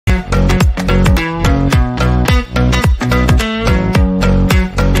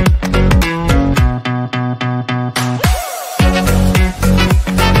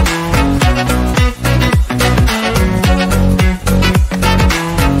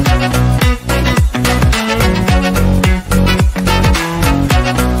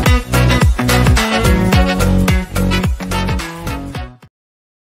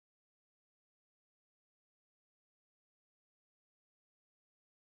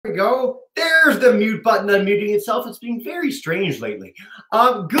we go. There's the mute button unmuting itself. It's been very strange lately.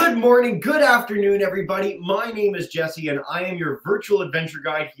 Good morning, good afternoon, everybody. My name is Jesse, and I am your virtual adventure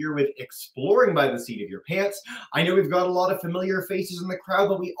guide here with Exploring by the Seat of Your Pants. I know we've got a lot of familiar faces in the crowd,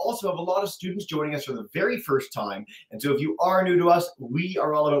 but we also have a lot of students joining us for the very first time. And so if you are new to us, we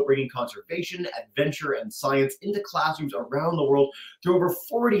are all about bringing conservation, adventure, and science into classrooms around the world through over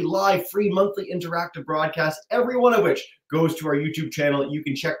 40 live, free, monthly interactive broadcasts, every one of which goes to our YouTube channel. You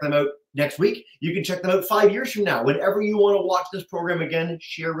can check them out next week. You can check them out 5 years from now. Whenever you want to watch this program again,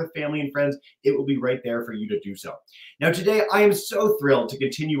 share with family and friends, it will be right there for you to do so. Now today, I am so thrilled to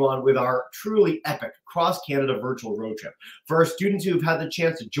continue on with our truly epic cross-Canada virtual road trip. For our students who have had the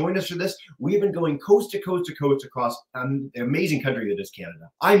chance to join us for this, we've been going coast to coast to coast across the amazing country that is Canada.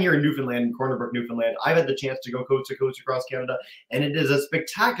 I'm here in Newfoundland, in Corner Brook, Newfoundland. I've had the chance to go coast to coast across Canada, and it is a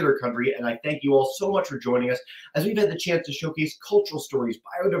spectacular country, and I thank you all so much for joining us as we've had the chance to showcase cultural stories,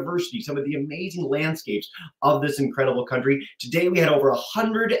 biodiversity, some of the amazing landscapes of this incredible country. Today, we had over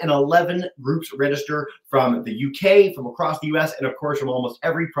 111 groups register from the UK, from across the US, and of course, from almost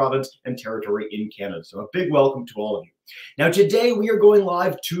every province and territory in Canada. So a big welcome to all of you. Now, today we are going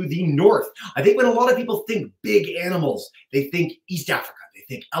live to the north. I think when a lot of people think big animals, they think East Africa. They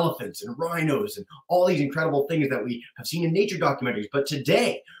think elephants and rhinos and all these incredible things that we have seen in nature documentaries. But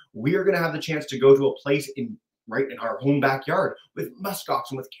today, we are going to have the chance to go to a place right in our home backyard with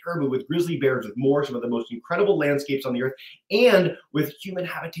muskoxen, with caribou, with grizzly bears, with more, some of the most incredible landscapes on the earth, and with human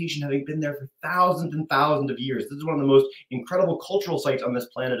habitation having been there for thousands and thousands of years. This is one of the most incredible cultural sites on this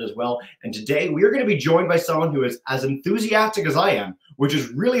planet as well. And today we are going to be joined by someone who is as enthusiastic as I am, which is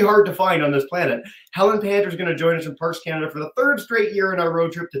really hard to find on this planet. Helen Panter is going to join us from Parks Canada for the third straight year in our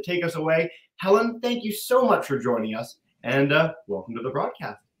road trip to take us away. Helen, thank you so much for joining us, and welcome to the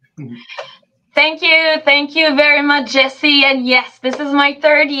broadcast. Thank you very much, Jesse. And yes, this is my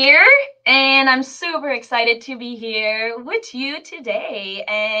third year, and I'm super excited to be here with you today.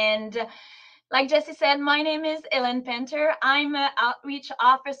 And like Jesse said, my name is Helen Panter. I'm an outreach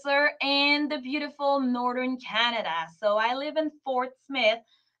officer in the beautiful northern Canada. So I live in Fort Smith,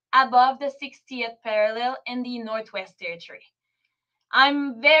 above the 60th parallel in the Northwest Territory.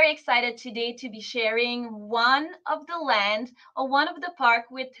 I'm very excited today to be sharing one of the park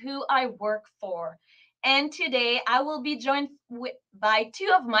with who I work for. And today I will be joined by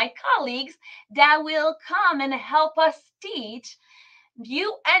two of my colleagues that will come and help us teach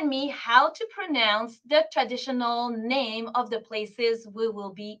you and me how to pronounce the traditional name of the places we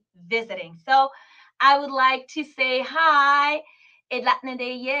will be visiting. So I would like to say hi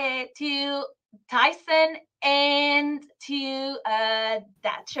to Tyson and to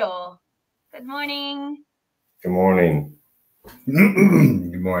Dacho. Good morning. Good morning.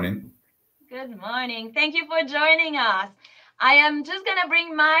 Good morning. Good morning. Thank you for joining us. I am just going to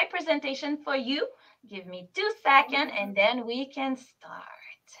bring my presentation for you. Give me 2 seconds and then we can start.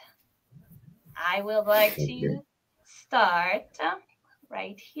 I would like to start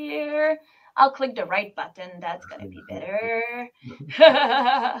right here. I'll click the right button. That's going to be better.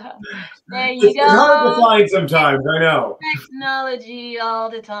 There you go. It's hard to find sometimes, I know. Technology all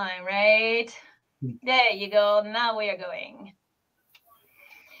the time, right? There you go. Now we are going.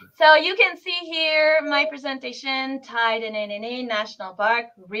 So you can see here my presentation, Thaidene Nene National Park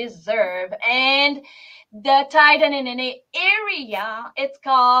Reserve. And the Thaidene Nene area, it's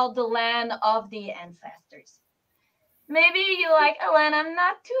called the Land of the Ancestors. Maybe you're like, Ellen, I'm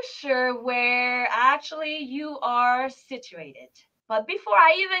not too sure where actually you are situated. But before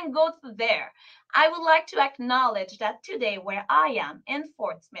I even go to there, I would like to acknowledge that today where I am in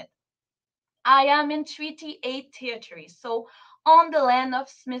Fort Smith, I am in Treaty 8 territory. So on the land of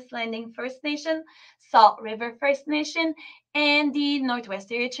Smith Landing First Nation, Salt River First Nation, and the Northwest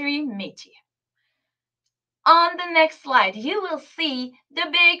Territory Métis. On the next slide, you will see the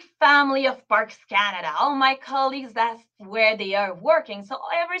big family of Parks Canada. All my colleagues, that's where they are working. So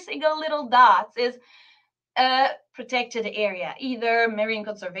every single little dot is a protected area, either marine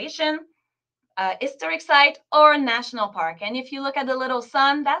conservation, historic site, or national park. And if you look at the little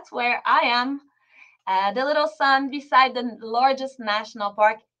sun, that's where I am. The little sun beside the largest national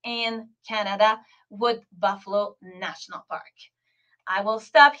park in Canada, Wood Buffalo National Park. I will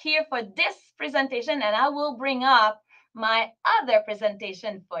stop here for this presentation and I will bring up my other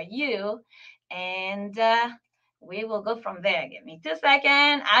presentation for you. And we will go from there. Give me 2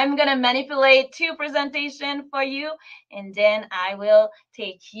 seconds. I'm going to manipulate 2 presentations for you. And then I will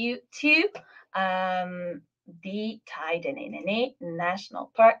take you to the Thaidene Nene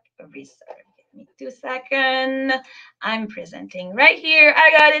National Park Reserve. me 2 seconds. I'm presenting right here.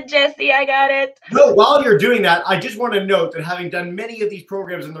 I got it, Jesse. I got it. No, while you're doing that, I just want to note that having done many of these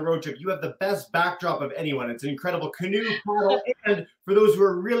programs in the road trip, you have the best backdrop of anyone. It's an incredible canoe, paddle, and for those who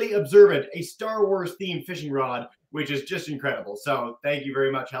are really observant, a Star Wars themed fishing rod, which is just incredible. So thank you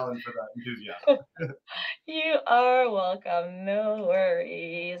very much, Helen, for that enthusiasm. You are welcome. No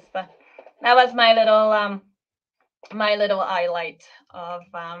worries. That was my little highlight of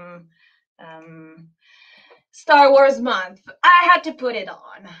Star Wars month. I had to put it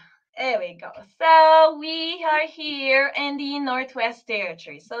on. There we go. So we are here in the Northwest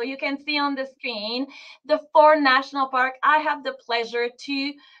Territory. So you can see on the screen the 4 national parks I have the pleasure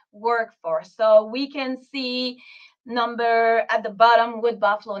to work for. So we can see number at the bottom, Wood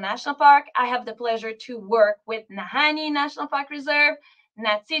Buffalo National Park. I have the pleasure to work with Nahanni National Park Reserve,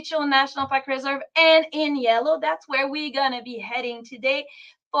 Natsicho National Park Reserve, and in yellow, that's where we're gonna be heading today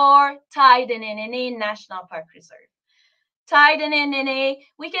for Thaidene Nene National Park Reserve. Thaidene Nene,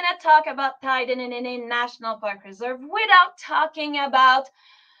 we cannot talk about Thaidene Nene National Park Reserve without talking about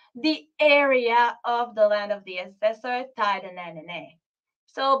the area of the land of the ancestor, Thaidene Nene.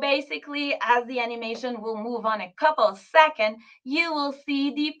 So basically, as the animation will move on a couple of seconds, you will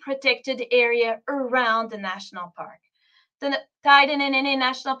see the protected area around the national park. The Thaidene Nene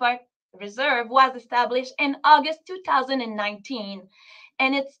National Park Reserve was established in August 2019,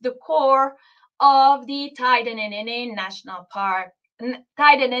 and it's the core of the Thaidene Nene National Park,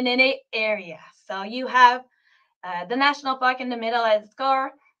 Thaidene Nene area. So you have the national park in the middle as its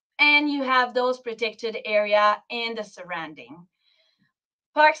core, and you have those protected area in the surrounding.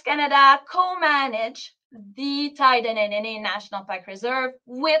 Parks Canada co-manage the Thaidene Nene National Park Reserve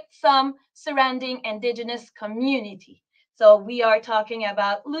with some surrounding Indigenous community. So we are talking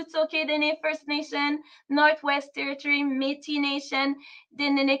about Łutsël K'é First Nation, Northwest Territory, Métis Nation,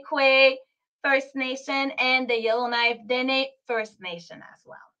 Thaidene K'é First Nation, and the Yellowknife Dene First Nation as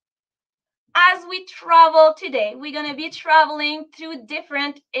well. As we travel today, we're going to be traveling through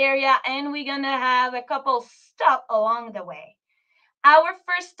different areas, and we're going to have a couple stops along the way. Our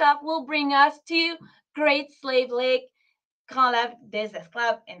first stop will bring us to Great Slave Lake, Grand Lac des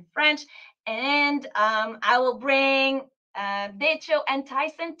Esclaves in French, and I will bring Decho and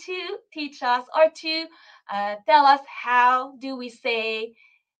Tyson to teach us or to tell us how do we say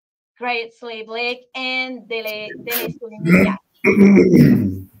Great Slave Lake and Dele Soulignat.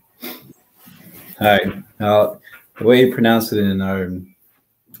 Hi. Now, the way you pronounce it in our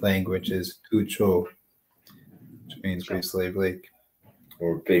language is Tucho, which means Great Slave Lake.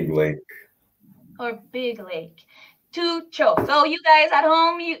 Or Big Lake. Or Big Lake. Tucho. So you guys at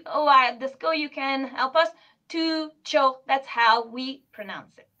home, at the school, you can help us. Tucho. That's how we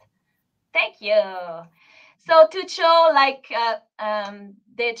pronounce it. Thank you. So Tucho, like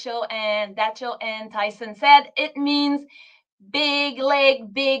Decho and Dacho and Tyson said, it means big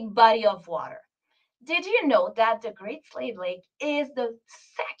lake, big body of water. Did you know that the Great Slave Lake is the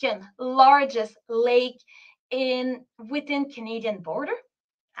 2nd largest lake within Canadian border?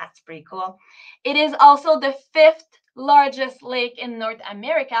 That's pretty cool. It is also the 5th largest lake in North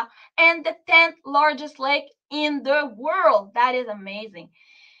America and the 10th largest lake in the world. That is amazing.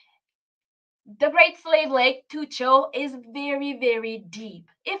 The Great Slave Lake, Tucho, is very, very deep.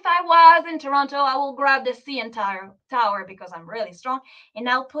 If I was in Toronto, I will grab the CN Tower because I'm really strong, and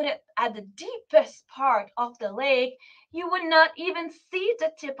I'll put it at the deepest part of the lake. You would not even see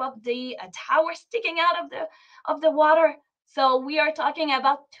the tip of the tower sticking out of the water. So we are talking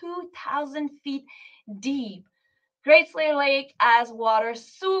about 2,000 feet deep. Great Slave Lake has water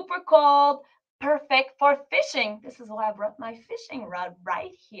super cold, perfect for fishing. This is why I brought my fishing rod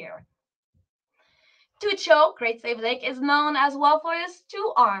right here. Tucho, Great Slave Lake, is known as well for its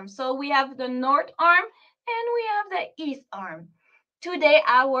 2 arms. So we have the north arm and we have the east arm. Today,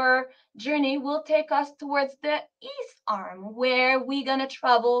 our journey will take us towards the east arm, where we're going to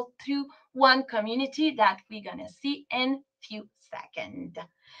travel through one community that we're going to see in a few seconds.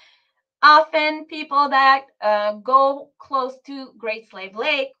 Often, people that go close to Great Slave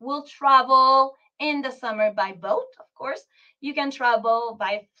Lake will travel in the summer by boat, of course. You can travel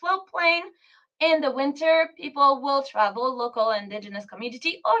by float plane. In the winter, people will travel, local Indigenous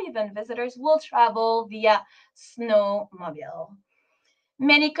community, or even visitors will travel via snowmobile.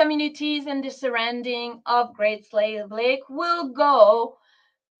 Many communities in the surrounding of Great Slave Lake will go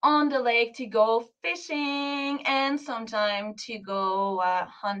on the lake to go fishing and sometimes to go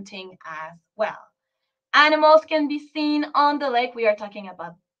hunting as well. Animals can be seen on the lake. We are talking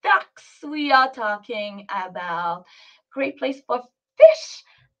about ducks. We are talking about great place for fish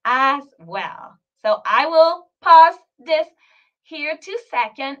as well. So I will pause this here 2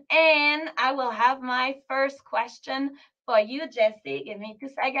 seconds, and I will have my first question for you, Jessie. Give me 2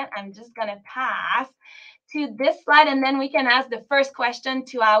 seconds. I'm just going to pass to this slide, and then we can ask the first question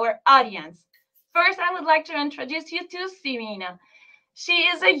to our audience. First, I would like to introduce you to Serena. She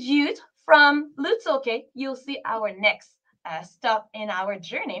is a youth from Łutsël K'é. You'll see our next stop in our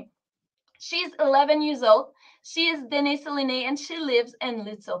journey. She's 11 years old. She is Thaidene Nene, and she lives in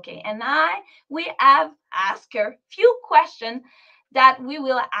Łutsël K'é. And we have asked her a few questions that we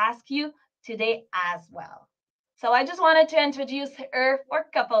will ask you today as well. So I just wanted to introduce her for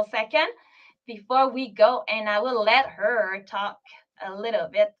a couple seconds before we go, and I will let her talk a little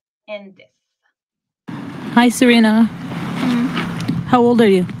bit in this. Hi, Serena. How old are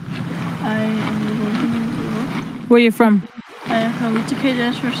you? I am Where are you from? I am from Łutsël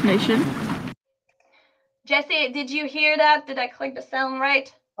K'é First Nation. Jesse, did you hear that? Did I click the sound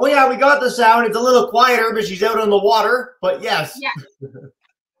right? Oh yeah, we got the sound. It's a little quieter, but she's out on the water. But yes. Yes.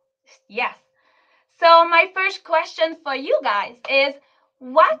 Yes. So my first question for you guys is,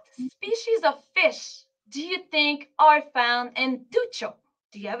 what species of fish do you think are found in Tucho?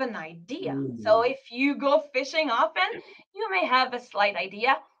 Do you have an idea? So if you go fishing often, you may have a slight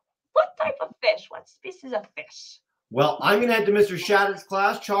idea. What type of fish? What species of fish? Well, I'm going to head to Mr. Shattuck's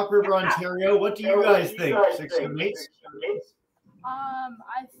class, Chalk River, Ontario. What do you guys think? 6 and 8?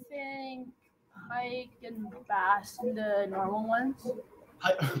 I think pike and bass, the normal ones.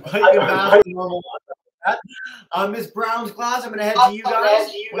 Pike and bass, the normal one. Miss Brown's class, I'm going to head to you guys.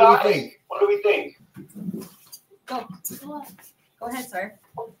 What do we think? Go ahead, sir.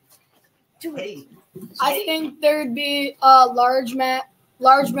 Hey. I think there'd be a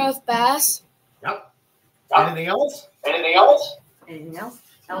largemouth bass. Yep. Anything else? Anything else?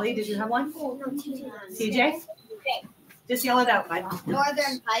 Ellie, did you have one? CJ? Just yell it out, bud.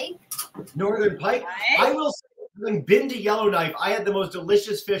 Northern pike. Northern pike. I will say, having been to Yellowknife, I had the most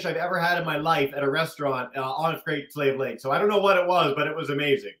delicious fish I've ever had in my life at a restaurant on Great Slave Lake. So I don't know what it was, but it was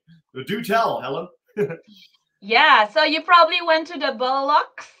amazing. So do tell, Helen. Yeah, so you probably went to the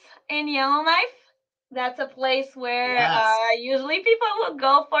Bullocks in Yellowknife. That's a place where usually people will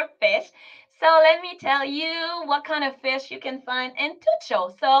go for fish. So let me tell you what kind of fish you can find in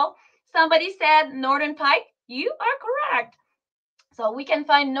Tucho. So somebody said northern pike. You are correct. So we can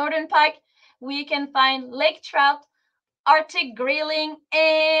find northern pike. We can find lake trout, Arctic grayling,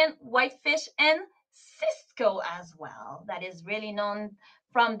 and whitefish, and cisco as well. That is really known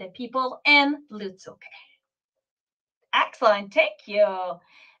from the people in Łutsël K'é. Excellent. Thank you.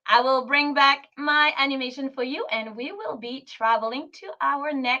 I will bring back my animation for you, and we will be traveling to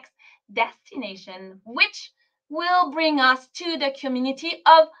our next destination, which will bring us to the community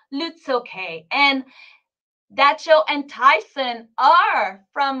of Łutsël K'é. And Dacho and Tyson are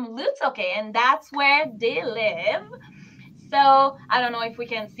from Łutsël K'é, and that's where they live. So I don't know if we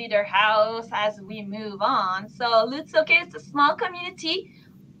can see their house as we move on. So Łutsël K'é is a small community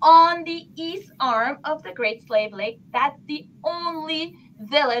on the east arm of the Great Slave Lake. That's the only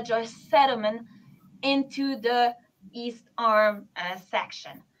village or settlement into the east arm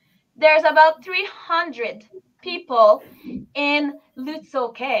section. There's about 300 people in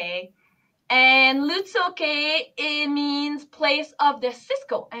Łutsël K'é, and Łutsël K'é, it means place of the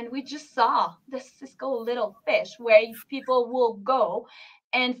cisco, and we just saw the cisco little fish where people will go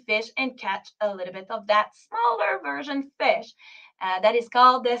and fish and catch a little bit of that smaller version fish that is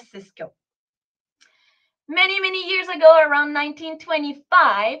called the cisco. Many years ago, around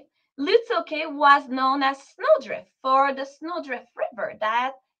 1925, Łutsël K'é was known as Snowdrift for the Snowdrift River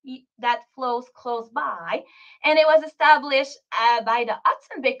that flows close by, and it was established by the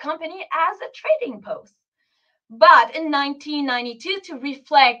Hudson Bay Company as a trading post. But in 1992, to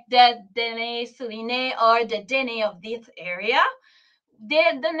reflect the Thaidene Nene or the Dene of this area,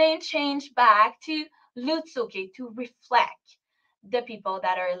 the name changed back to Łutsël K'é to reflect the people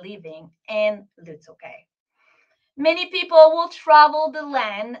that are living in Łutsël K'é. Many people will travel the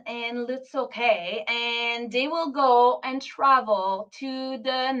land in Łutsël K'é, and they will go and travel to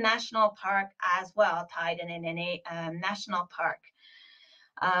the national park as well, Thaidene Nene National Park.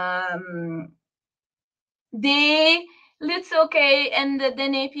 The Łutsël K'é and the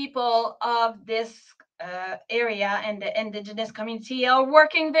Dene people of this area and the indigenous community are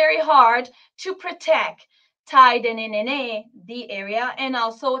working very hard to protect Thaidene Nene, the area, and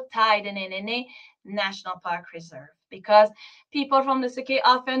also Thaidene Nene National Park Reserve, because people from the Łutsël K'é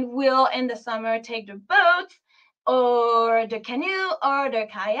often will in the summer take their boats or the canoe or the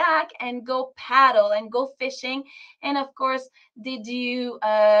kayak and go paddle and go fishing, and of course they do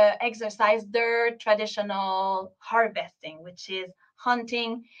exercise their traditional harvesting, which is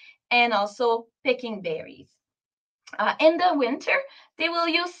hunting and also picking berries. In the winter, they will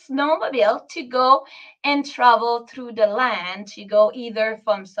use snowmobile to go and travel through the land, to go either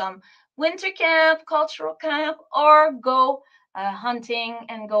from some winter camp, cultural camp, or go hunting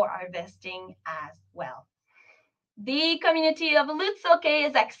and go harvesting as well. The community of Łutsël K'é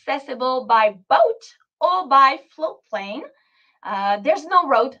is accessible by boat or by float plane. There's no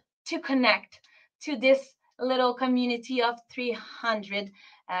road to connect to this little community of 300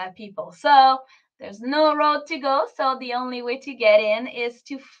 people. So there's no road to go. So the only way to get in is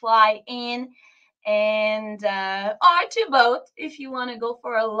to fly in and or to boat. If you want to go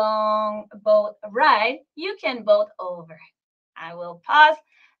for a long boat ride, you can boat over. I will pause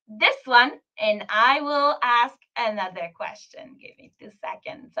this one and I will ask another question. Give me 2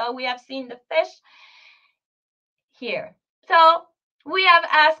 seconds. So we have seen the fish here. So we have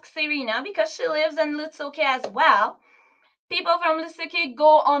asked Serena, because she lives in Łutsël K'é as well. People from Łutsël K'é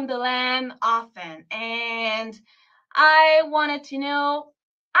go on the land often. And I wanted to know,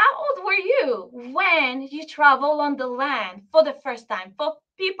 how old were you when you traveled on the land for the first time? For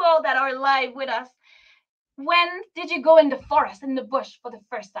people that are live with us, when did you go in the forest, in the bush for the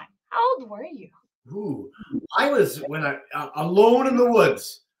first time? How old were you? Ooh, I was alone in the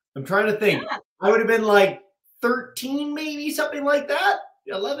woods. I'm trying to think. Yeah. I would have been like 13, maybe, something like that.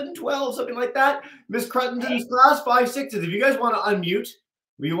 11, 12, something like that. Miss Cruttenden's class, 5, 6s. If you guys want to unmute,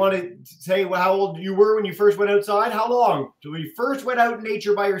 you want to say how old you were when you first went outside? How long? So when you first went out in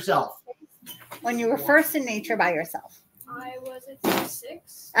nature by yourself? When you were first in nature by yourself. I was at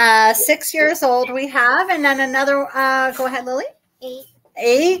 6. 6 years old we have. And then another, go ahead, Lily. 8.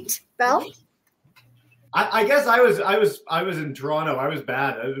 8, Belle. I guess I was in Toronto. I was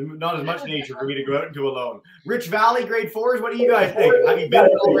bad. Not as much nature for me to go out and do alone. Rich Valley, grade 4s. What do you guys think? Have you been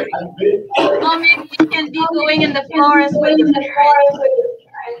already? Well, maybe you can be going in the forest with your parents.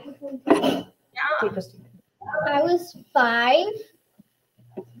 Yeah. I was 5.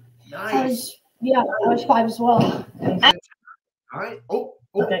 Nice. I was 5 as well. All right. Oh,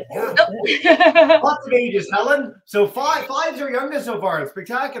 Okay. yeah. Lots of ages, Helen. So 5s are youngest so far. It's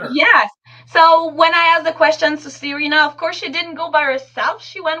spectacular. Yes. So when I asked the questions to Serena, of course, she didn't go by herself.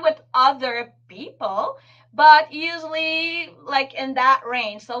 She went with other people, but usually like in that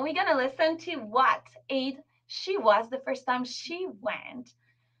range. So we're going to listen to what age she was the first time she went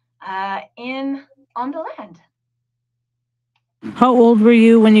on the land. How old were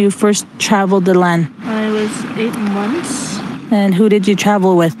you when you first traveled the land? I was 8 months. And who did you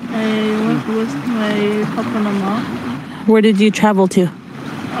travel with? I went with my papa and mama. Where did you travel to?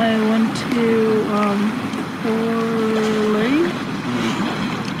 I went to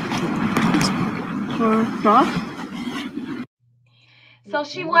Boreal. So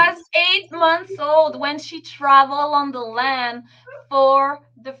she was 8 months old when she traveled on the land for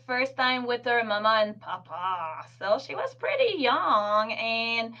the first time with her mama and papa. So she was pretty young,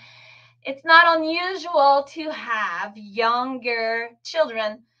 and it's not unusual to have younger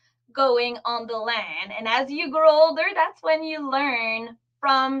children going on the land. And as you grow older, that's when you learn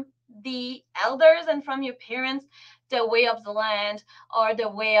from the elders and from your parents the way of the land or the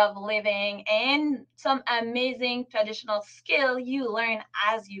way of living, and some amazing traditional skill you learn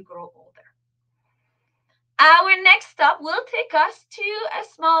as you grow older. Our next stop will take us to a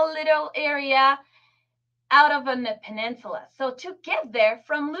small little area out of a peninsula. So to get there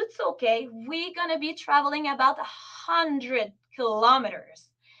from Łutsël K'é, we're going to be traveling about 100 kilometers.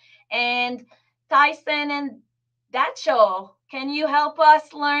 And Tyson and Dacho, can you help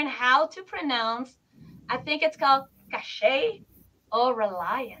us learn how to pronounce, I think it's called Cachet or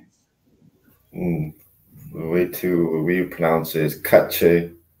Reliance? The way we pronounce it is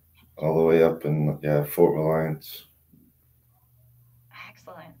Cache, all the way up in Fort Reliance.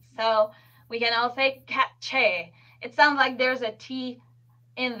 Excellent. So we can all say Cache. It sounds like there's a T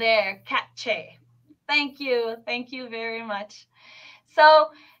in there, Cache. Thank you. Thank you very much.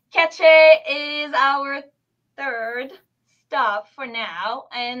 So Cache is our third stop for now.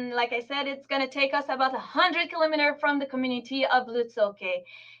 And like I said, it's going to take us about 100 kilometers from the community of Łutsël K'é.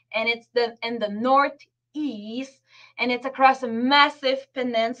 And it's in the northeast, and it's across a massive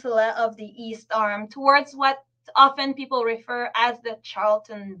peninsula of the East Arm towards what often people refer as the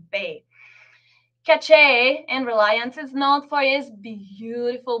Charlton Bay. Cache and Reliance is known for its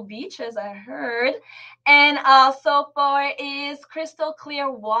beautiful beaches, I heard, and also for its crystal clear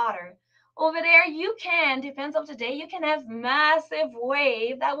water. Over there, you can, depends on the day, you can have massive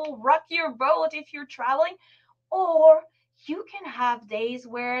waves that will rock your boat if you're traveling, or you can have days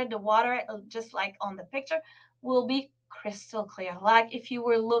where the water, just like on the picture, will be crystal clear, like if you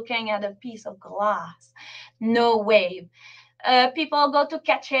were looking at a piece of glass, no wave. People go to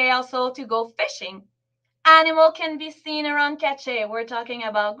Cache also to go fishing. animal can be seen around K'é. We're talking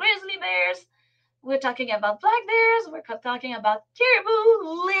about grizzly bears. We're talking about black bears. We're talking about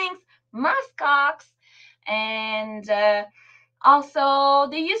caribou, lynx, muskox, and also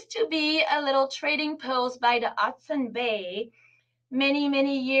there used to be a little trading post by the Hudson Bay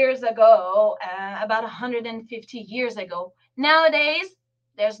many years ago, about 150 years ago. Nowadays,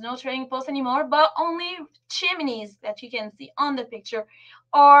 there's no trading post anymore, but only chimneys that you can see on the picture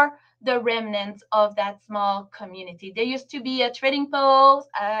are the remnants of that small community. There used to be a trading post,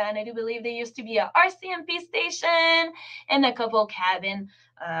 and I do believe there used to be a RCMP station and a couple cabin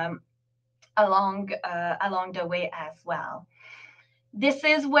along the way as well. This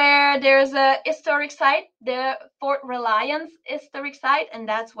is where there's a historic site, the Fort Reliance historic site, and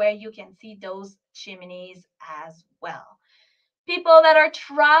that's where you can see those chimneys as well. People that are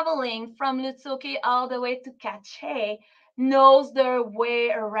traveling from Łutsël K'é all the way to K'é knows their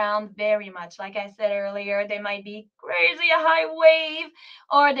way around very much. Like I said earlier, they might be crazy a high wave,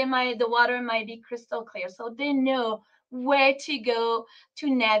 or the water might be crystal clear. So they know where to go to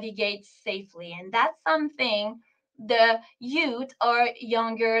navigate safely. And that's something the youth or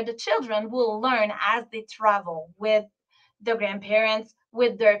younger, the children will learn as they travel with the grandparents,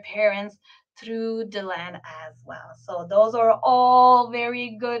 with their parents through the land as well. So those are all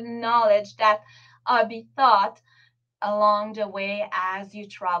very good knowledge that be taught along the way as you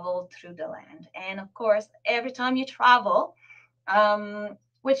travel through the land. And of course, every time you travel,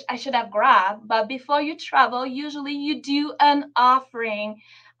 which I should have grabbed, but before you travel, usually you do an offering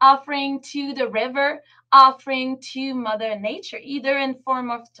to the river, offering to Mother Nature, either in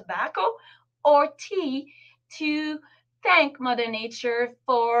form of tobacco or tea, to thank Mother Nature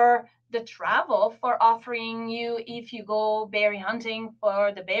for the travel, for offering you if you go berry hunting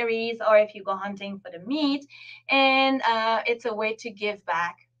for the berries, or if you go hunting for the meat. And it's a way to give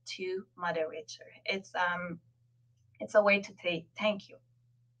back to Mother Nature. It's a way to say thank you.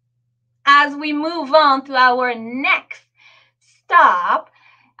 As we move on to our next stop,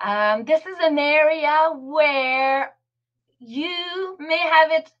 this is an area where you may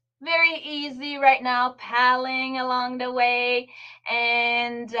have it very easy right now, paddling along the way,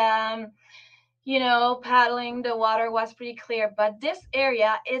 and paddling the water was pretty clear. But this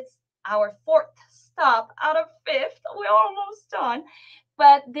area, it's our fourth stop out of fifth. We're almost done.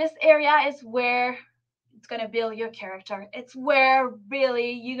 But this area is where it's gonna build your character. It's where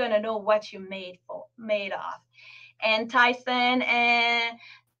really you're gonna know what you're made of. And Tyson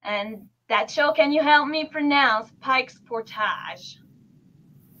and that show, can you help me pronounce Pike's Portage?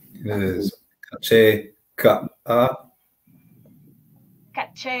 It is K'é Ka'á.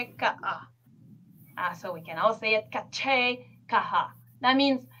 K'é Ka'á. So we can all say it K'é Ka'á. That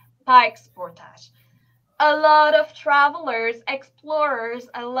means Pike's Portage. A lot of travelers, explorers,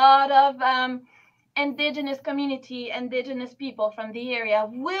 a lot of indigenous community, indigenous people from the area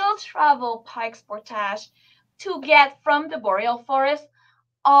will travel Pike's Portage to get from the boreal forest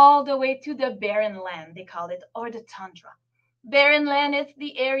all the way to the Barrenlands, they call it, or the Tundra. Barrenlands is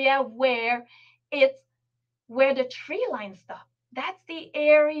the area where the tree lines stop. That's the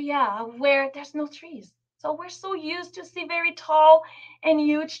area where there's no trees. So we're so used to see very tall and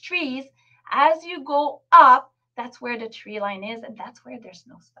huge trees. As you go up, that's where the tree line is, and that's where there's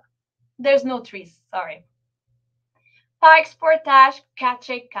no stuff. There's no trees, sorry. Pike's Portage,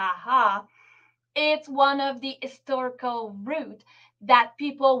 K'é Ka'á, it's one of the historical routes that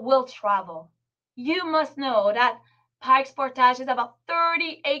people will travel. You must know that Pike's Portage is about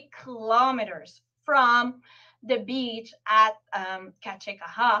 38 kilometers from the beach at K'é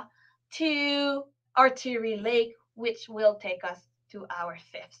Ka'á to Artillery Lake, which will take us to our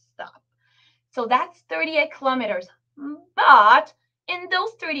fifth stop. So that's 38 kilometers. But in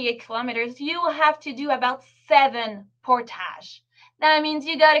those 38 kilometers, you will have to do about 7 portage. That means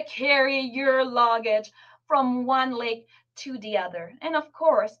you got to carry your luggage from one lake to the other. And of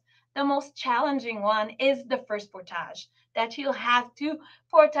course, the most challenging one is the first portage, that you'll have to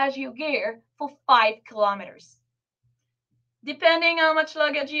portage your gear for 5 kilometers. Depending how much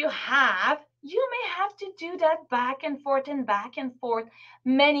luggage you have, you may have to do that back and forth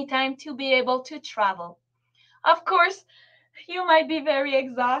many times to be able to travel. Of course, you might be very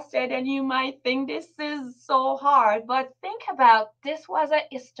exhausted and you might think this is so hard, but think about this was a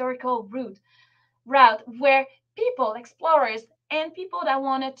historical route where people, explorers, and people that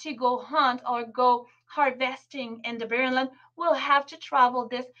wanted to go hunt or go harvesting in the Barrenlands will have to travel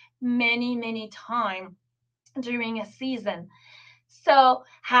this many times during a season. So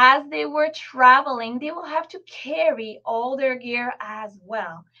as they were traveling, they will have to carry all their gear as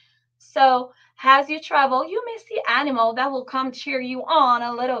well. So as you travel, you may see animals that will come cheer you on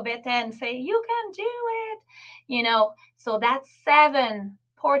a little bit and say, you can do it, you know. So that's 7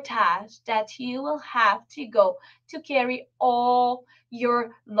 portage that you will have to go to carry all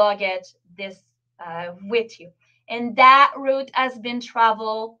your luggage with you. And that route has been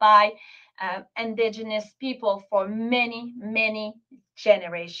traveled by indigenous people for many, many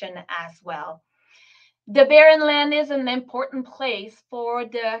generations as well. The Barrenlands is an important place for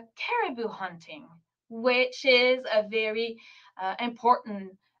the caribou hunting, which is a very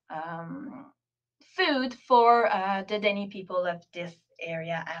important food for the Dene people of this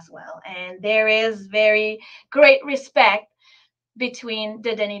area as well. And there is very great respect between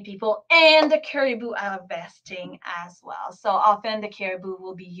the Dene people and the caribou harvesting as well. So often the caribou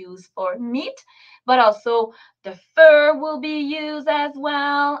will be used for meat, but also the fur will be used as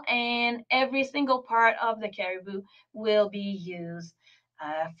well. And every single part of the caribou will be used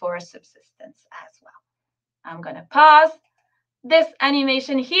for subsistence as well. I'm going to pause this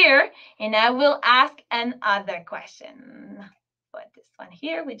animation here and I will ask another question. Put this one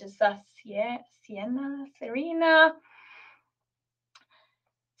here. We just saw Sienna, Serena.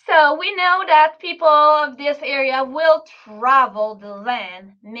 So we know that people of this area will travel the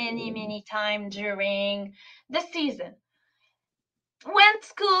land many, many times during the season. When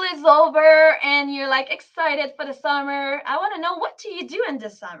school is over and you're like excited for the summer, I want to know, what do you do in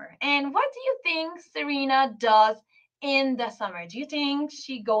the summer? And what do you think Serena does in the summer? Do you think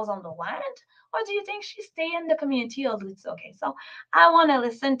she goes on the land, or do you think she stays in the community of Łutsël K'é? So I want to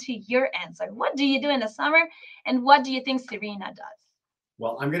listen to your answer. What do you do in the summer, and what do you think Serena does?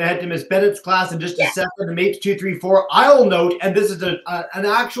 Well, I'm going to head to Miss Bennett's class in just a second. The MAPES 234. I'll note, and this is an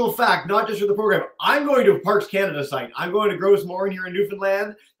actual fact, not just for the program. I'm going to a Parks Canada site. I'm going to Gross Morin here in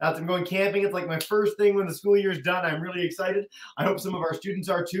Newfoundland. I'm going camping. It's like my first thing when the school year is done. I'm really excited. I hope some of our students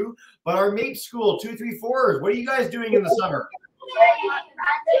are too. But our MAPES school 234s, what are you guys doing in the summer?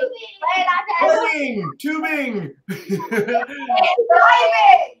 Tubing.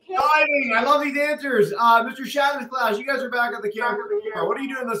 Diving. I love these answers. Mr. Shadow's class, you guys are back at the camp. What are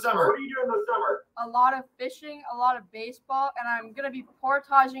you doing this summer? A lot of fishing, a lot of baseball, and I'm going to be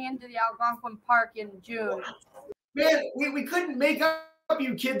portaging into the Algonquin Park in June. Man, we couldn't make up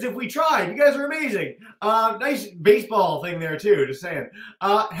you kids if we tried. You guys are amazing. Nice baseball thing there too, just saying.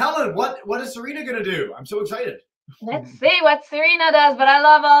 Helen, what is Serena going to do? I'm so excited. Let's see what Serena does, but I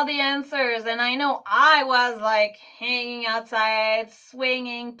love all the answers. And I know I was like hanging outside,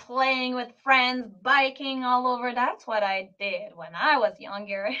 swinging, playing with friends, biking all over. That's what I did when I was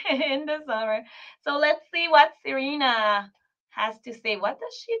younger in the summer. So let's see what Serena has to say. What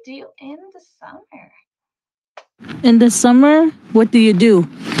does she do in the summer? In the summer, what do you do?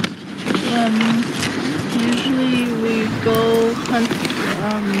 Usually we go hunt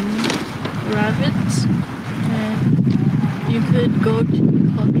rabbits. You could go to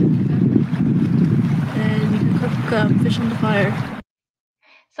the culture and you could cook fish on the fire.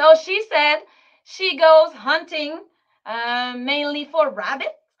 So she said she goes hunting mainly for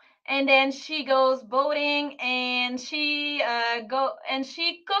rabbits, and then she goes boating, and she cook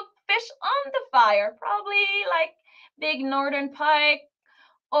fish on the fire, probably like big northern pike,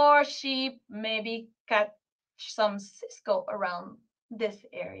 or she maybe catch some cisco around this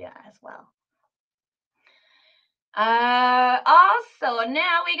area as well. Also,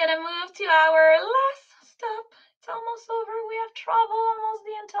 now we're gonna move to our last stop. It's almost over. We have traveled almost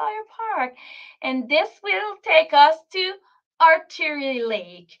the entire park, and this will take us to Artillery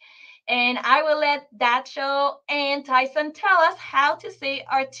Lake. And I will let Dacho and Tyson tell us how to say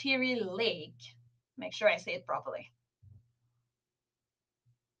Artillery Lake. Make sure I say it properly.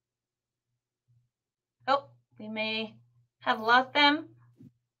 Oh, we may have lost them.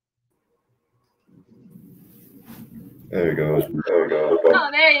 There we go. Oh,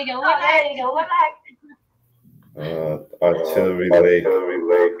 there you go. We're back. Artillery Lake.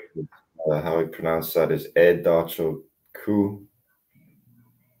 How we pronounce that is Edacho Ku.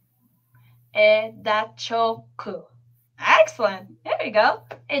 Edacho K'é. Excellent. There we go.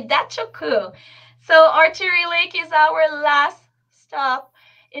 Edacho K'é. So Artillery Lake is our last stop.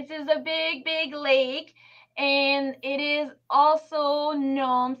 It is a big, big lake, and it is also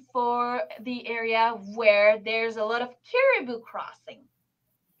known for the area where there's a lot of caribou crossing.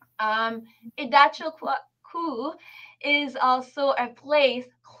 Edacho K'é is also a place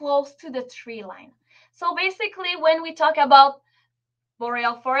close to the tree line. So basically, when we talk about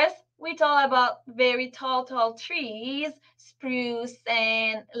boreal forest, we talk about very tall trees, spruce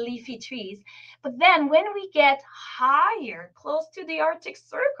and leafy trees. But then when we get higher, close to the Arctic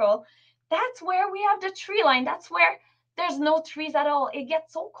Circle, that's where we have the tree line. That's where there's no trees at all. It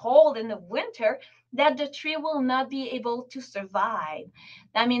gets so cold in the winter that the tree will not be able to survive.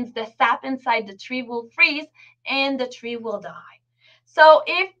 That means the sap inside the tree will freeze and the tree will die. So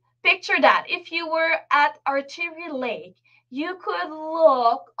picture that, if you were at Artillery Lake, you could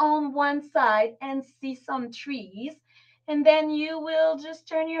look on one side and see some trees, and then you will just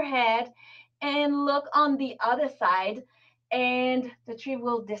turn your head and look on the other side, and the tree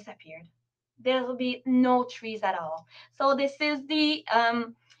will disappear. There will be no trees at all. So this is the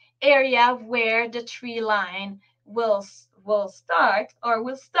area where the tree line will start or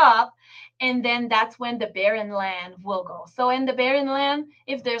will stop, and then that's when the barren land will go. So in the barren land,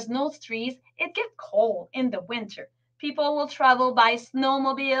 if there's no trees, it gets cold in the winter. People will travel by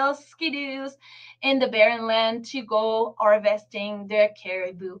snowmobiles, skidoos in the barren land to go harvesting their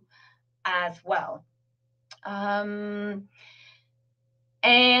caribou as well. And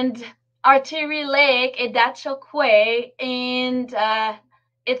Artillery Lake, Łutsël K'é, and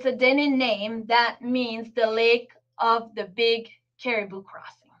it's a Thaidene name that means the lake of the big caribou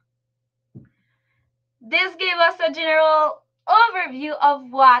crossing. This gave us a general overview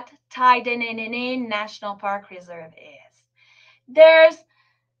of what Thaidene Nene National Park Reserve is.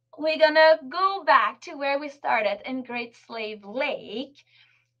 We're gonna go back to where we started in Great Slave Lake,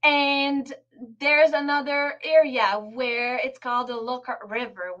 and there's another area where it's called the Lookout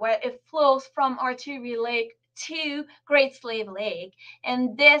River, where it flows from Artillery Lake to Great Slave Lake.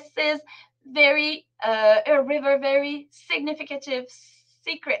 And this is a river very significant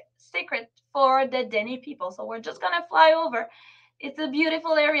secret for the Dene people. So we're just gonna fly over. It's a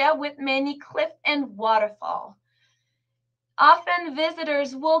beautiful area with many cliffs and waterfall. Often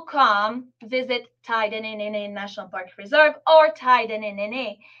visitors will come visit Thaidene Nene National Park Reserve or Thaidene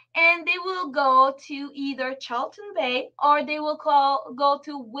Nene, and they will go to either Charlton Bay or they will go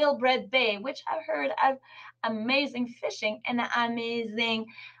to Wilbred Bay, which I heard has amazing fishing and amazing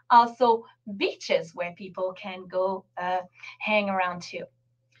also beaches where people can go hang around too.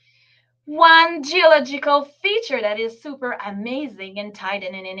 One geological feature that is super amazing in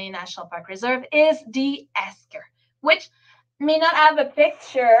Thaidene Nene National Park Reserve is the esker, which may not have a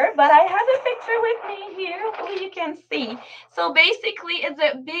picture, but I have a picture with me here so you can see. So basically, it's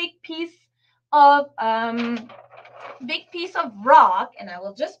a big piece of rock, and I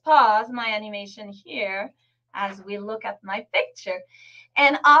will just pause my animation here as we look at my picture.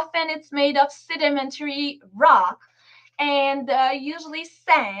 And often it's made of sedimentary rock and usually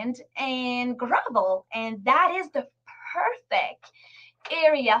sand and gravel, and that is the perfect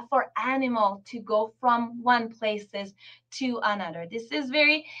area for animal to go from one places to another. This is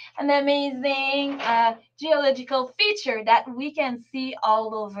an amazing geological feature that we can see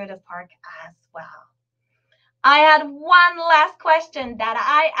all over the park as well. I had one last question that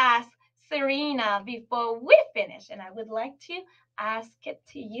I asked Serena before we finish, and I would like to ask it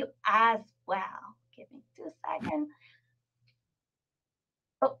to you as well. Give me 2 seconds.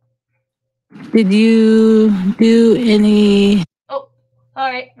 Oh. Did you do any? Oh, all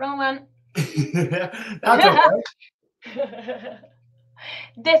right, wrong one. That's okay.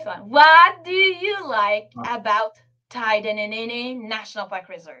 This one. What do you like about Thaidene Nene National Park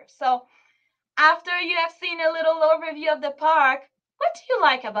Reserve? So after you have seen a little overview of the park, what do you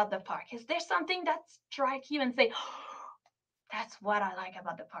like about the park? Is there something that strikes you and say, oh, that's what I like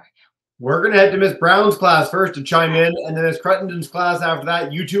about the park? We're going to head to Miss Brown's class first to chime in, and then Miss Cruttenden's class after that.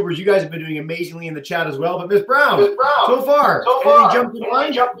 YouTubers, you guys have been doing amazingly in the chat as well. But Miss Brown, so far,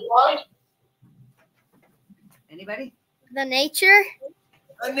 anything jump to mind? Anybody? The nature.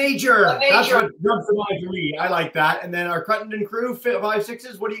 The nature. That's what jumps to mind for me. I like that. And then our Cruttenden crew, 5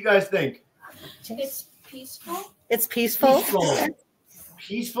 6s, what do you guys think? It's peaceful. It's peaceful.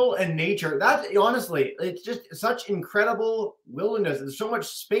 Peaceful and nature. That honestly, it's just such incredible wilderness. There's so much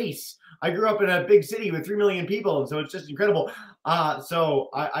space. I grew up in a big city with 3 million people, and so it's just incredible. So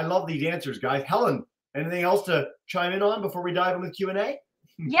I love these answers, guys. Helen, anything else to chime in on before we dive in with Q&A?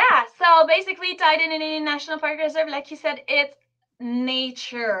 Yeah, so basically Thaidene Nene National Park Reserve, like you said, it's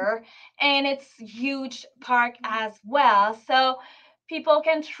nature and it's huge park as well. So people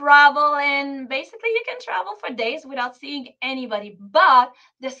can travel, and basically you can travel for days without seeing anybody, but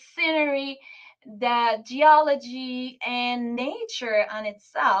the scenery, the geology and nature on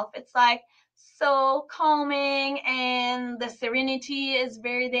itself, it's like so calming, and the serenity is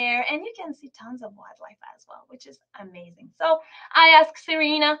very there, and you can see tons of wildlife as well, which is amazing. So I asked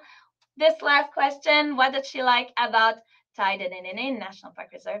Serena this last question: what did she like about Thaidene Nene National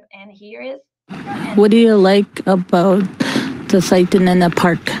Park Reserve? And here is what do you like about the Thaidene Nene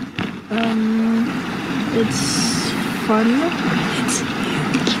Park? It's fun.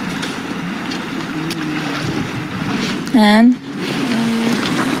 And you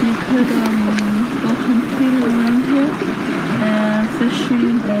could go completely around here and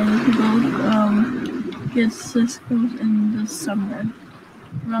fishing, and you could go get ciscos in the summer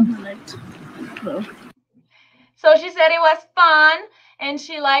around the night. So she said it was fun, and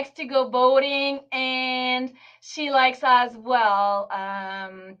she likes to go boating, and she likes as well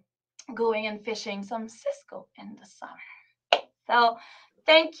going and fishing some cisco in the summer. So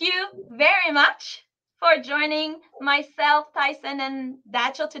thank you very much for joining myself, Tyson, and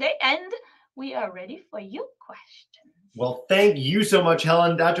Dacho today, and we are ready for your questions. Well, thank you so much,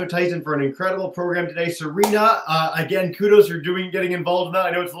 Helen, Dacho, Tyson, for an incredible program today. Serena, again, kudos for getting involved in that. I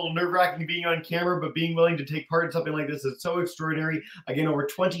know it's a little nerve-wracking being on camera, but being willing to take part in something like this is so extraordinary. Again, over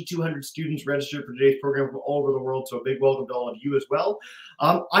 2,200 students registered for today's program from all over the world, so a big welcome to all of you as well.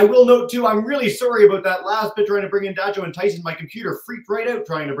 I will note, too, I'm really sorry about that last bit trying to bring in Dacho and Tyson. My computer freaked right out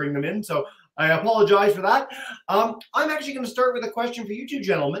trying to bring them in, so I apologize for that. I'm actually going to start with a question for you two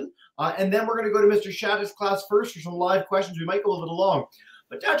gentlemen, and then we're going to go to Mr. Shaddis' class first for some live questions. We might go a little long.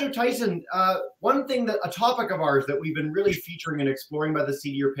 But Dacho, Tyson, one thing a topic of ours that we've been really featuring and exploring by the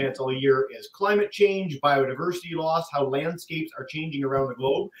seat of your pants all year is climate change, biodiversity loss, how landscapes are changing around the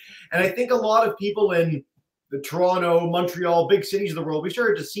globe. And I think a lot of people in the Toronto, Montreal, big cities of the world, we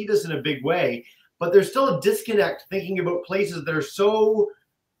started to see this in a big way, but there's still a disconnect thinking about places that are so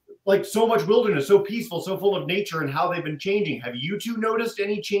much wilderness, so peaceful, so full of nature, and how they've been changing. Have you two noticed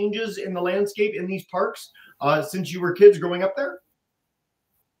any changes in the landscape in these parks since you were kids growing up there?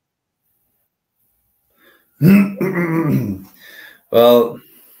 Well,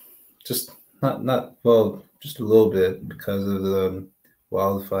 just just a little bit because of the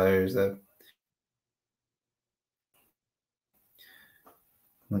wildfires that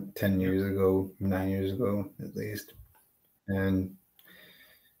like 10 years ago, 9 years ago at least. And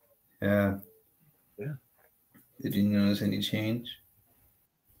yeah. Did you notice any change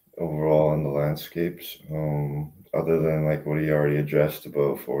overall in the landscapes, other than like what he already addressed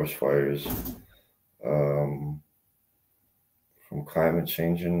about forest fires, from climate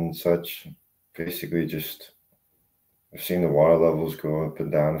change and such? Basically, just I've seen the water levels go up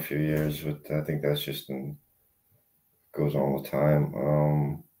and down a few years, but I think that's just goes on with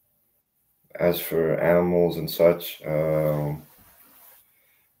time. As for animals and such,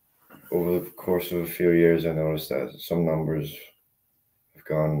 over the course of a few years, I noticed that some numbers have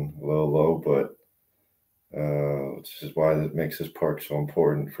gone a little low, but which is why that makes this park so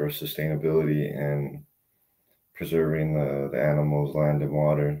important for sustainability and preserving the animals, land, and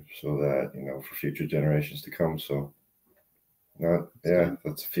water, so that, you know, for future generations to come. So,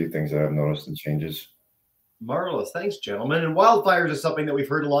 that's a few things that I've noticed and changes. Marvelous. Thanks, gentlemen. And wildfires is something that we've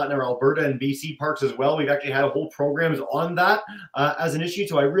heard a lot in our Alberta and BC parks as well. We've actually had whole programs on that as an issue.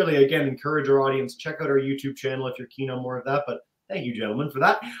 So I really, again, encourage our audience, check out our YouTube channel if you're keen on more of that. But thank you, gentlemen, for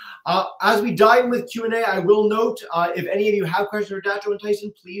that. As we dive in with Q&A, I will note, if any of you have questions for Dacho and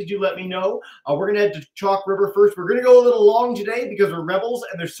Tyson, please do let me know. We're going to head to Chalk River first. We're going to go a little long today because we're rebels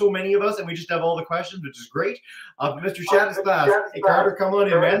and there's so many of us and we just have all the questions, which is great. Mr. Shaddis' class. Hey, Carter, come on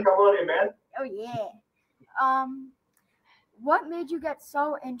in, man. Oh, yeah. What made you get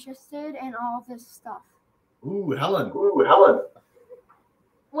so interested in all this stuff? Ooh, Helen.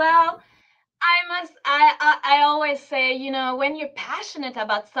 Well, I always say, you know, when you're passionate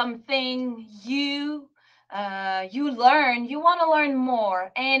about something, you learn, you want to learn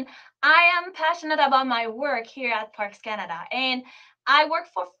more. And I am passionate about my work here at Parks Canada, and I work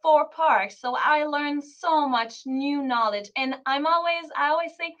for 4 parks, so I learn so much new knowledge. And I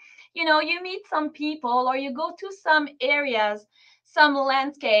always say, you know, you meet some people or you go to some areas, some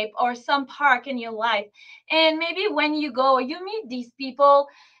landscape or some park in your life, and maybe when you go, you meet these people,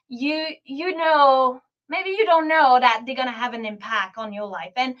 you know, maybe you don't know that they're gonna have an impact on your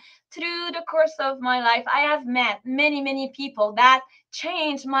life. And through the course of my life, I have met many people that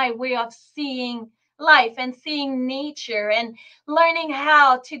changed my way of seeing life and seeing nature and learning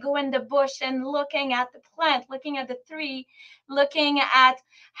how to go in the bush and looking at the plant, looking at the tree, looking at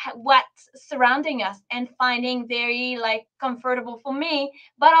what's surrounding us and finding very comfortable for me.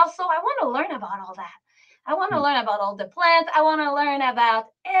 But also I want to learn about all that. I want to learn about all the plants. I want to learn about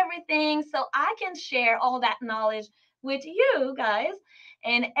everything so I can share all that knowledge with you guys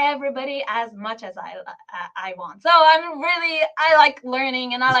and everybody as much as I want. So I like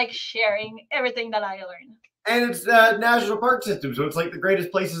learning and I like sharing everything that I learn. And it's a national park system, so it's like the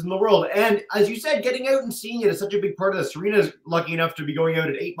greatest places in the world. And as you said, getting out and seeing it is such a big part of this. Serena's lucky enough to be going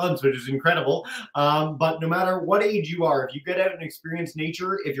out at 8 months, which is incredible. But no matter what age you are, if you get out and experience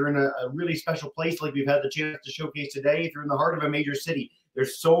nature, if you're in a really special place like we've had the chance to showcase today, if you're in the heart of a major city,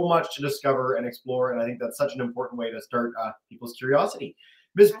 there's so much to discover and explore. And I think that's such an important way to start people's curiosity.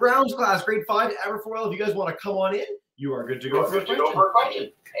 Miss Brown's class, grade 5 to Aberfoyle, if you guys want to come on in, you are good to go for a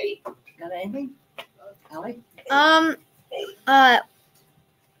question. Hey. Got anything? Ellie? How I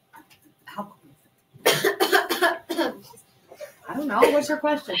don't know. What's your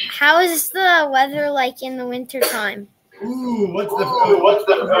question? How is the weather like in the winter time? Ooh, what's the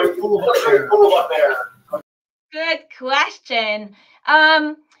pool up there? Good question.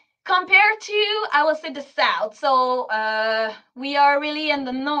 Compared to, I will say, the south. So we are really in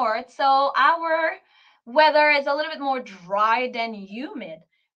the north. So our weather is a little bit more dry than humid.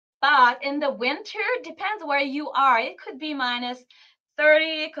 But in the winter, depends where you are. It could be -30,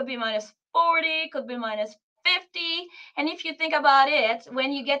 it could be -40, it could be -50. And if you think about it,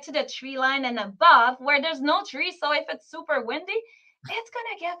 when you get to the tree line and above, where there's no tree, so if it's super windy, it's going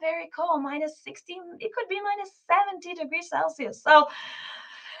to get very cold, -60. It could be -70 degrees Celsius. So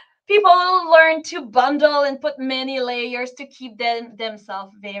people learn to bundle and put many layers to keep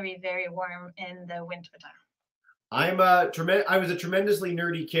themselves very, very warm in the winter time. I was a tremendously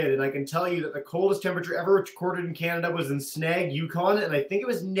nerdy kid, and I can tell you that the coldest temperature ever recorded in Canada was in Snag, Yukon, and I think it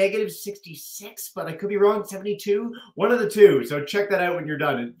was -66, but I could be wrong, 72, one of the two. So check that out when you're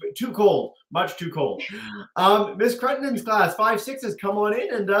done. It's too cold, much too cold. Miss Cruttenden's class, 5-6s, come on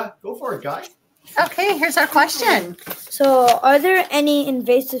in and go for it, guys. Okay, here's our question. So, are there any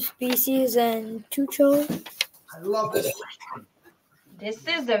invasive species in Tucho? I love this question. This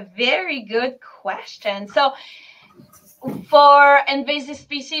is a very good question. So, for invasive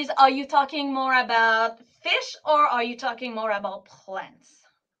species, are you talking more about fish or are you talking more about plants?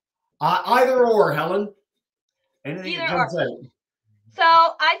 Either or, Helen. Anything that jumps out. So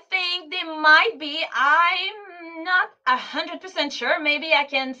I think they might be. I'm not 100% sure. Maybe I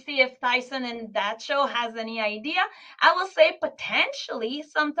can see if Tyson in that show has any idea. I will say potentially.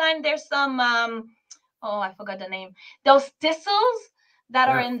 Sometimes there's some, I forgot the name. Those thistles that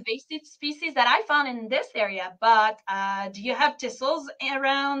are invasive species that I found in this area. But do you have thistles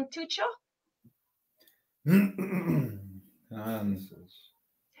around Tucho?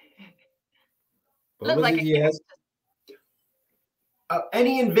 Looks like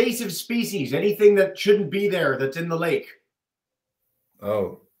any invasive species, anything that shouldn't be there that's in the lake.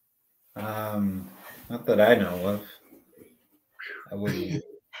 Oh, not that I know of. I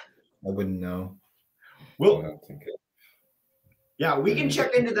wouldn't know. Well, yeah, we can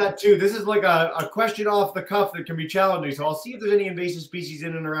check into that too. This is like a question off the cuff that can be challenging. So I'll see if there's any invasive species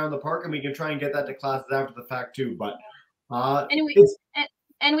in and around the park, and we can try and get that to classes after the fact too. But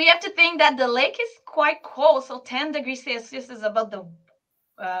and we have to think that the lake is quite cold. So 10 degrees Celsius is about the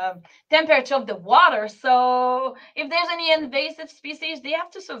temperature of the water. So if there's any invasive species, they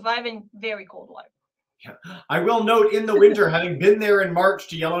have to survive in very cold water. Yeah. I will note in the winter, having been there in March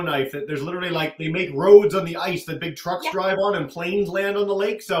to Yellowknife, that there's literally like they make roads on the ice that big trucks drive on and planes land on the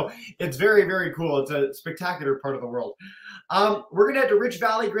lake. So it's very, very cool. It's a spectacular part of the world. We're going to head to Rich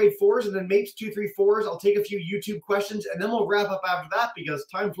Valley grade 4s and then Mapes 2, 3, 4s. I'll take a few YouTube questions and then we'll wrap up after that because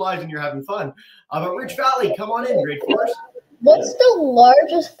time flies and you're having fun. But Rich Valley, come on in, grade 4s. What's the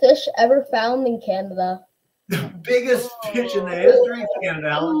largest fish ever found in Canada? The biggest fish in the history of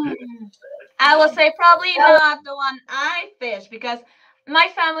Canada. I will say probably not the one I fish because my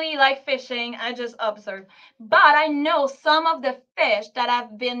family like fishing. I just observe. But I know some of the fish that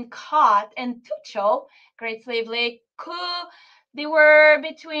have been caught in Tucho, Great Slave Lake, they were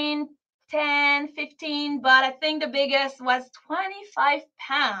between 10, 15, but I think the biggest was 25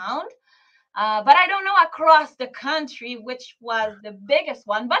 pounds. But I don't know across the country which was the biggest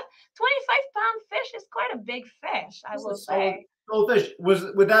one. But 25-pound fish is quite a big fish, I will say. Fish.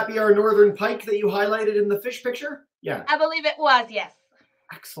 Would that be our northern pike that you highlighted in the fish picture? Yeah. I believe it was, yes.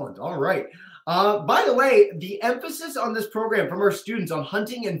 Excellent. All right. By the way, the emphasis on this program from our students on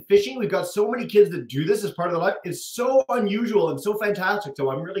hunting and fishing, we've got so many kids that do this as part of their life, is so unusual and so fantastic. So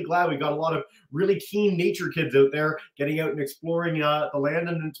I'm really glad we got a lot of really keen nature kids out there getting out and exploring the land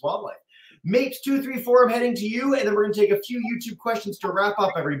and its wildlife. Mapes 2, 3, 4, I'm heading to you, and then we're going to take a few YouTube questions to wrap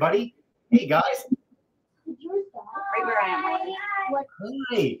up, everybody. Hey, guys. Right where I am.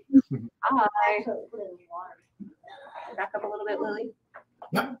 Hi. Hi. Back up a little bit, Lily.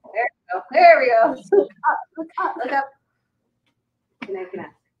 Yep. There we go. Look up. Look up. And I can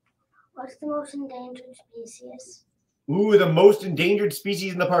ask. What's the most endangered species? Ooh, the most endangered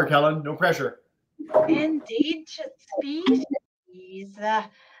species in the park, Helen. No pressure. Endangered species.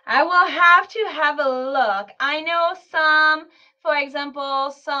 I will have to have a look. I know some, for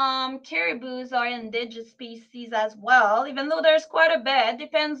example, some caribous are endangered species as well, even though there's quite a bit.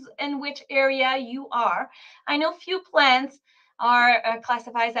 Depends in which area you are. I know few plants are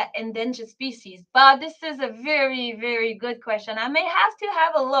classified as endangered species, but this is a very, very good question. I may have to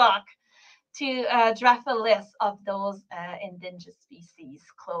have a look to draft a list of those endangered species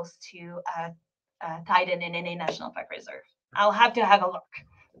close to Thaidene Nene National Park Reserve. I'll have to have a look.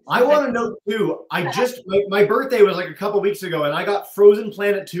 I want to know too. My birthday was like a couple weeks ago, and I got Frozen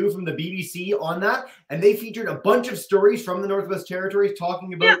Planet 2 from the BBC on that, and they featured a bunch of stories from the Northwest Territories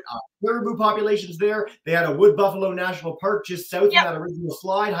talking about caribou populations there. They had a wood buffalo national park just south of that original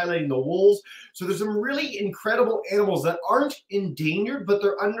slide, highlighting the wolves. So there's some really incredible animals that aren't endangered, but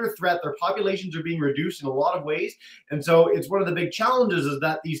they're under threat. Their populations are being reduced in a lot of ways, and so it's one of the big challenges is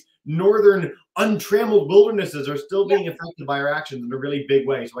that these northern untrammeled wildernesses are still being affected by our actions in a really big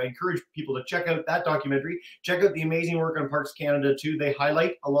way. So I encourage people to check out that documentary. Check out the amazing work on Parks Canada too. They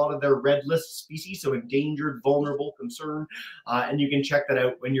highlight a lot of their red list species, so endangered, vulnerable, concerned, and you can check that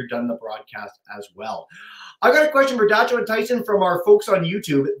out when you're done the broadcast as well. I got a question for Dacho and Tyson from our folks on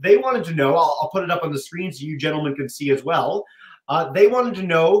YouTube. They wanted to know, I'll put it up on the screen so you gentlemen can see as well. They wanted to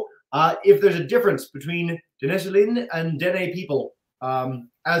know if there's a difference between Denesulin and Dene people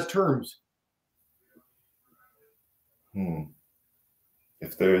as terms.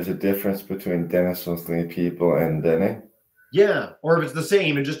 If there is a difference between Denesulin people and Dene? Yeah, or if it's the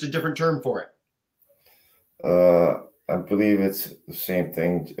same and just a different term for it. I believe it's the same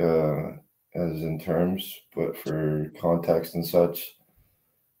thing as in terms, but for context and such,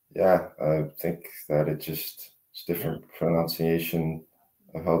 yeah, I think that it's different pronunciation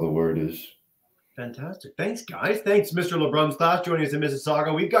of how the word is. Fantastic. Thanks, guys. Thanks, Mr. LeBrun's class joining us in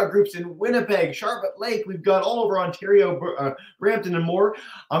Mississauga. We've got groups in Winnipeg, Charlotte Lake. We've got all over Ontario, Brampton, and more.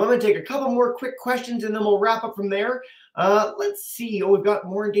 I'm going to take a couple more quick questions, and then we'll wrap up from there. Let's see. Oh, we've got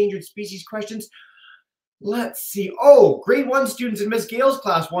more endangered species questions. Let's see. Oh, grade 1 students in Miss Gale's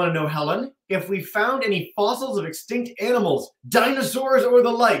class want to know, Helen, if we found any fossils of extinct animals, dinosaurs or the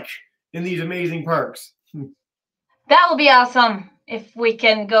like, in these amazing parks. That will be awesome if we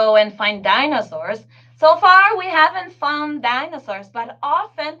can go and find dinosaurs. So far, we haven't found dinosaurs, but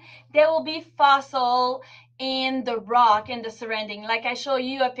often there will be fossil in the rock, in the surrounding. Like I show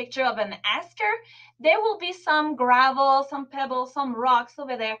you a picture of an asker, there will be some gravel, some pebbles, some rocks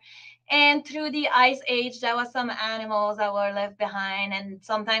over there. And through the ice age, there were some animals that were left behind, and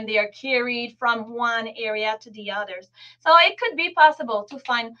sometimes they are carried from one area to the others. So it could be possible to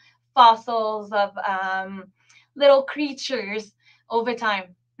find fossils of little creatures over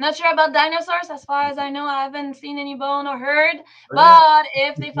time. Not sure about dinosaurs. As far as I know, I haven't seen any bone or heard. But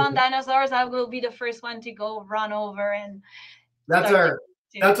if they found dinosaurs, I will be the first one to go run over and. That's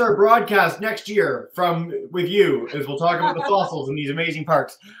our broadcast next year with you, as we'll talk about the fossils in these amazing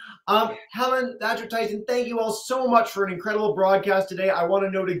parks. Helen, Dacho, Tyson, thank you all so much for an incredible broadcast today. I want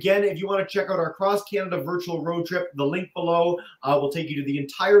to note again, if you want to check out our Cross Canada virtual road trip, the link below will take you to the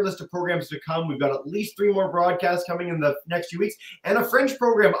entire list of programs to come. We've got at least 3 more broadcasts coming in the next few weeks, and a French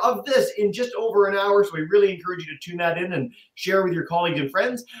program of this in just over an hour. So we really encourage you to tune that in and share with your colleagues and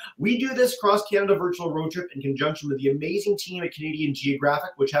friends. We do this Cross Canada virtual road trip in conjunction with the amazing team at Canadian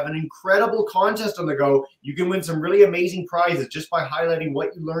Geographic, which have an incredible contest on the go. You can win some really amazing prizes just by highlighting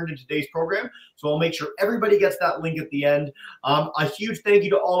what you learned in today's program. So I'll make sure everybody gets that link at the end. A huge thank you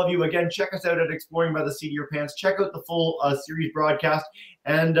to all of you. Again, check us out at Exploring by the Seat of Your Pants. Check out the full series broadcast.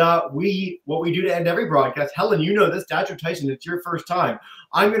 And what we do to end every broadcast, Helen, you know this, Dacho, Tyson, it's your first time.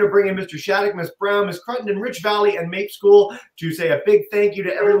 I'm going to bring in Mr. Shattuck, Miss Brown, Miss Cruttenden, Rich Valley, and Mape School to say a big thank you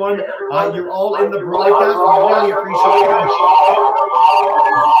to everyone. You're all in the broadcast. We really appreciate it.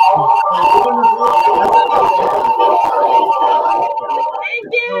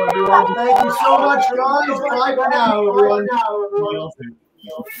 Thank you. Everyone, thank you so much, guys. Bye for now, everyone.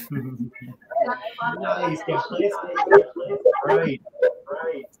 Nice. Right.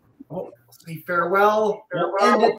 Oh, say farewell. We'll end it